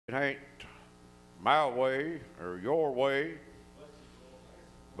It ain't my way or your way,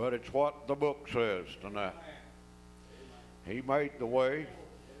 but it's what the book says tonight. He made the way,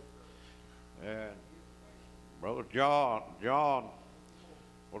 and Brother John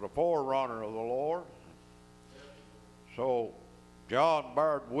was a forerunner of the Lord. So John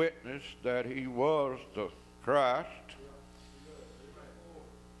bared witness that he was the Christ.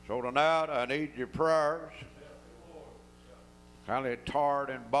 So tonight I need your prayers. Kind of tired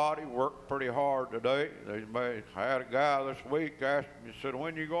in body, worked pretty hard today. I had a guy this week ask me, he said,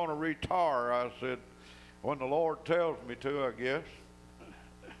 when are you going to retire? I said, when the Lord tells me to, I guess.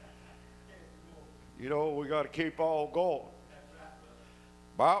 You know, we got to keep all going.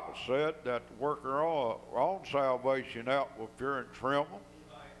 Bible said that to work our own salvation out with fear and trembling.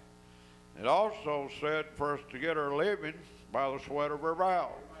 It also said for us to get our living by the sweat of our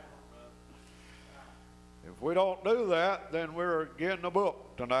brow. If we don't do that, then we're getting a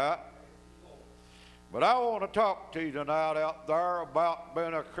book tonight. But I want to talk to you tonight out there about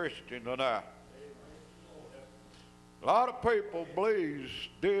being a Christian tonight. A lot of people believe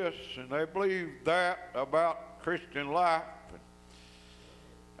this and they believe that about Christian life.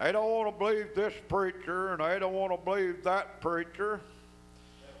 They don't want to believe this preacher and they don't want to believe that preacher.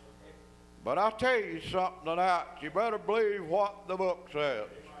 But I'll tell you something tonight. You better believe what the book says.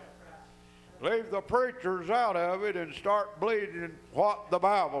 Leave the preachers out of it and start believing what the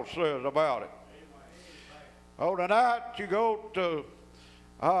Bible says about it. Oh, tonight you go to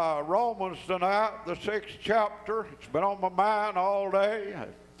Romans tonight, the 6th chapter. It's been on my mind all day.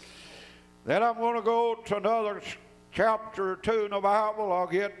 Then I'm going to go to another chapter or two in the Bible. I'll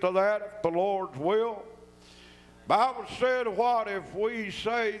get to that if the Lord's will. Bible said, what if we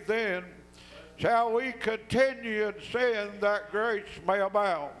say then, shall we continue in sin that grace may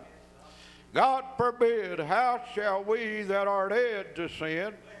abound? God forbid, how shall we that are dead to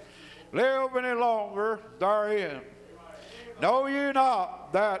sin live any longer therein? Know ye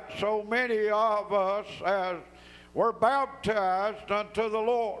not that so many of us as were baptized unto the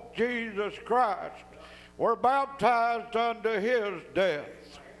Lord Jesus Christ were baptized unto his death?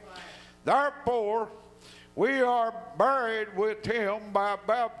 Therefore we are buried with him by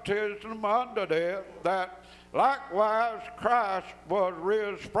baptism unto death, that likewise Christ was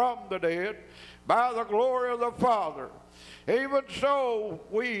raised from the dead by the glory of the Father. Even so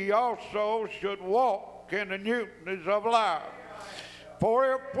we also should walk in the newness of life.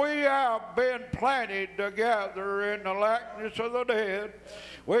 For if we have been planted together in the likeness of the dead,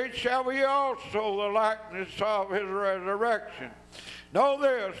 we shall be also the likeness of his resurrection. Know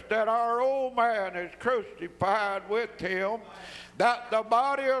this, that our old man is crucified with him, that the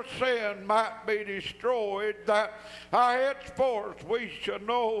body of sin might be destroyed, that henceforth we should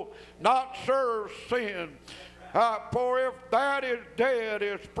not serve sin. For if that is dead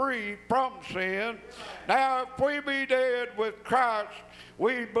is free from sin. Now if we be dead with Christ,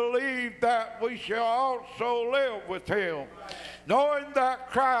 we believe that we shall also live with him. Knowing that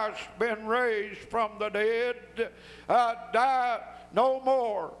Christ been raised from the dead, died no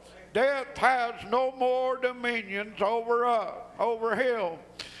more. Death has no more dominions over us, over him.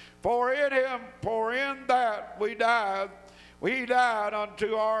 For in that we died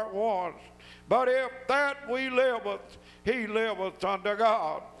unto our wants. But if that we liveth, he liveth unto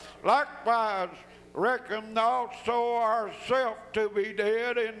God. Likewise, reckon also ourselves to be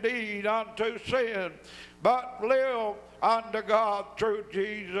dead indeed unto sin, but live unto God through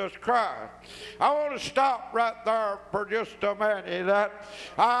Jesus Christ. I want to stop right there for just a minute. That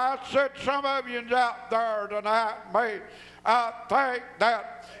I said some of you out there tonight may think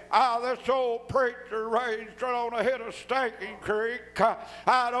that this old preacher raised right on the head of Stinking Creek.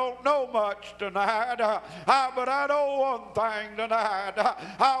 I don't know much tonight, but I know one thing tonight.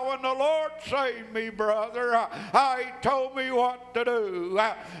 When the Lord saved me, brother, he told me what to do.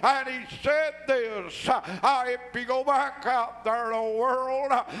 And he said this, if you go back out there in the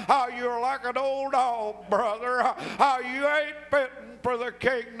world, you're like an old dog, brother. You ain't fitting for the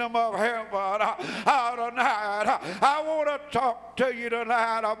kingdom of heaven. Tonight, I want to talk to you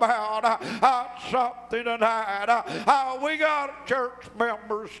tonight about something tonight. We got church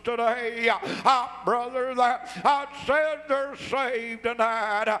members today, brother, that said they're saved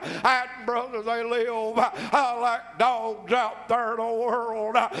tonight, and brother, they live like dogs out there in the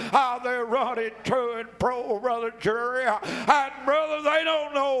world. They're running to and fro, Brother Jerry, and brother, they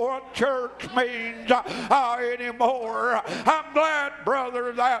don't know what church means anymore. I'm glad glad,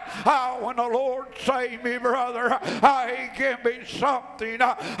 brother, that when the Lord saved me, brother, He gave me something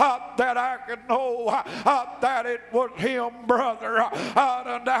that I could know that it was Him, brother.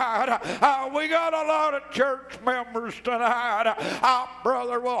 Tonight, we got a lot of church members tonight.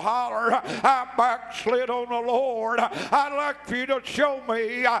 Brother will holler, I backslid on the Lord. I'd like for you to show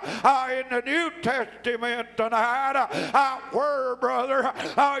me in the New Testament tonight where, brother,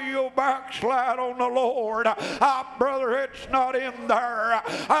 you backslide on the Lord. Brother, it's not in there.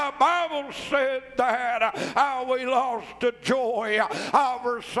 Bible said that we lost the joy of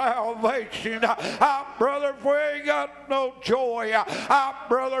our salvation. Brother, if we ain't got no joy,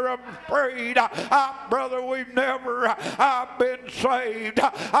 brother, I'm afraid, brother, we've never been saved.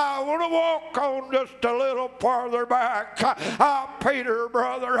 I want to walk on just a little farther back. Peter,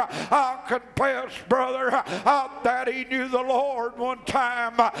 brother, confessed, brother, that he knew the Lord one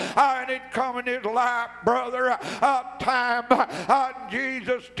time, and it come in his life, brother, a time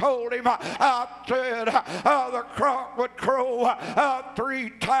Jesus told him, said the cock would crow 3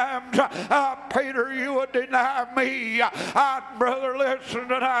 times. Peter, you would deny me. Brother, listen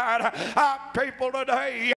tonight. People today